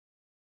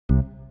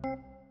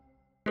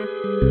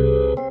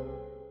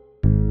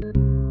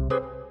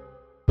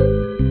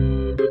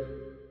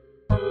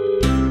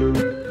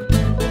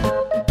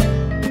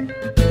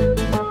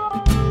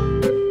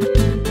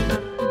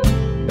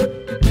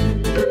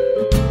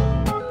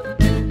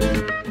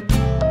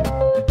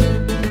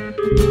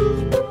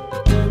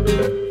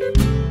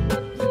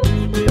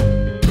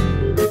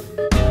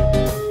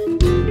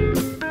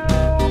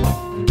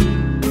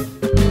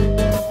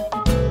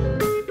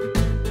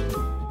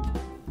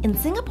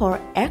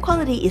Singapore, air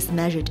quality is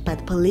measured by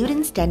the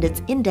Pollutant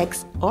Standards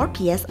Index or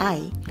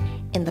PSI.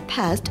 In the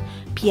past,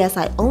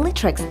 PSI only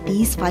tracks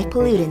these 5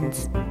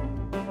 pollutants.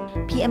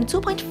 PM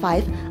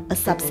 2.5, a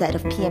subset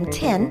of PM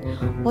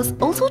 10, was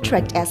also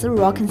tracked as a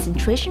raw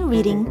concentration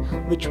reading,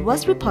 which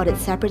was reported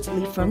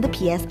separately from the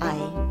PSI.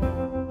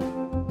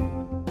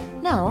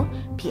 Now,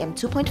 PM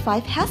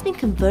 2.5 has been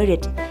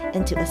converted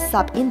into a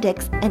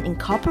sub-index and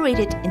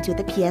incorporated into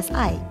the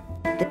PSI.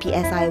 The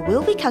PSI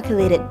will be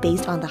calculated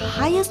based on the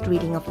highest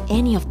reading of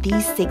any of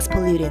these 6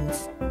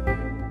 pollutants.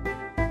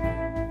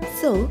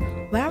 So,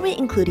 why are we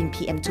including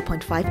PM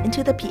 2.5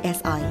 into the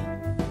PSI?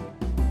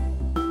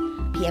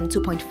 PM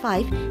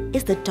 2.5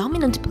 is the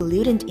dominant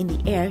pollutant in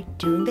the air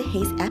during the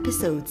haze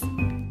episodes.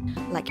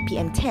 Like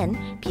PM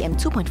 10, PM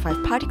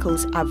 2.5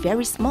 particles are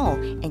very small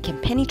and can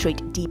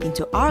penetrate deep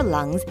into our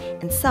lungs,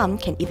 and some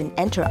can even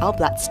enter our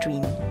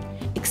bloodstream.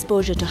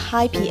 Exposure to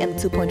high PM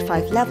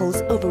 2.5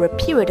 levels over a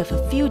period of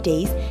a few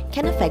days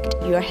can affect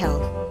your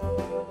health.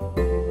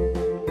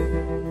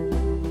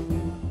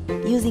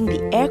 Using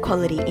the air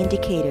quality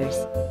indicators.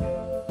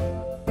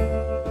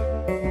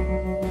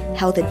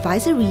 Health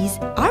advisories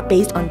are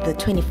based on the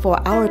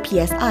 24-hour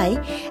PSI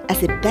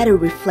as it better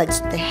reflects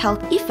the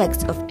health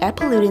effects of air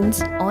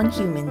pollutants on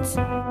humans.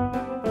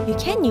 You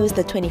can use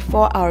the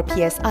 24-hour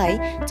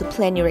PSI to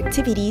plan your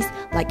activities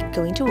like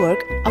going to work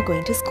or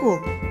going to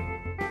school.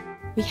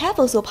 We have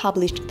also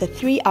published the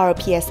 3-hour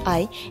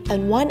PSI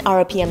and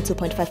 1-hour PM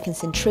 2.5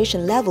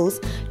 concentration levels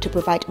to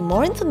provide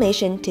more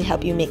information to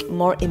help you make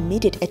more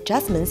immediate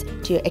adjustments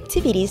to your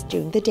activities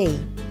during the day.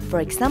 For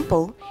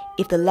example,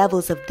 if the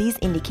levels of these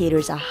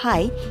indicators are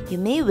high, you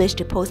may wish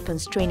to postpone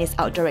strenuous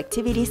outdoor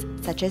activities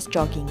such as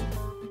jogging.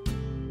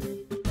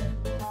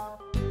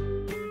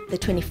 The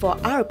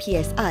 24-hour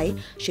PSI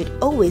should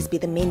always be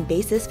the main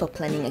basis for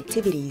planning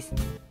activities.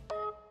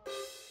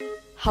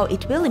 How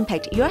it will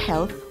impact your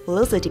health will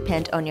also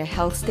depend on your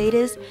health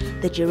status,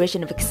 the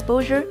duration of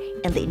exposure,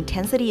 and the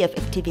intensity of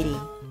activity.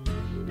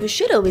 You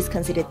should always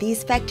consider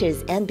these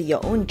factors and be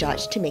your own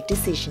judge to make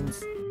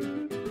decisions.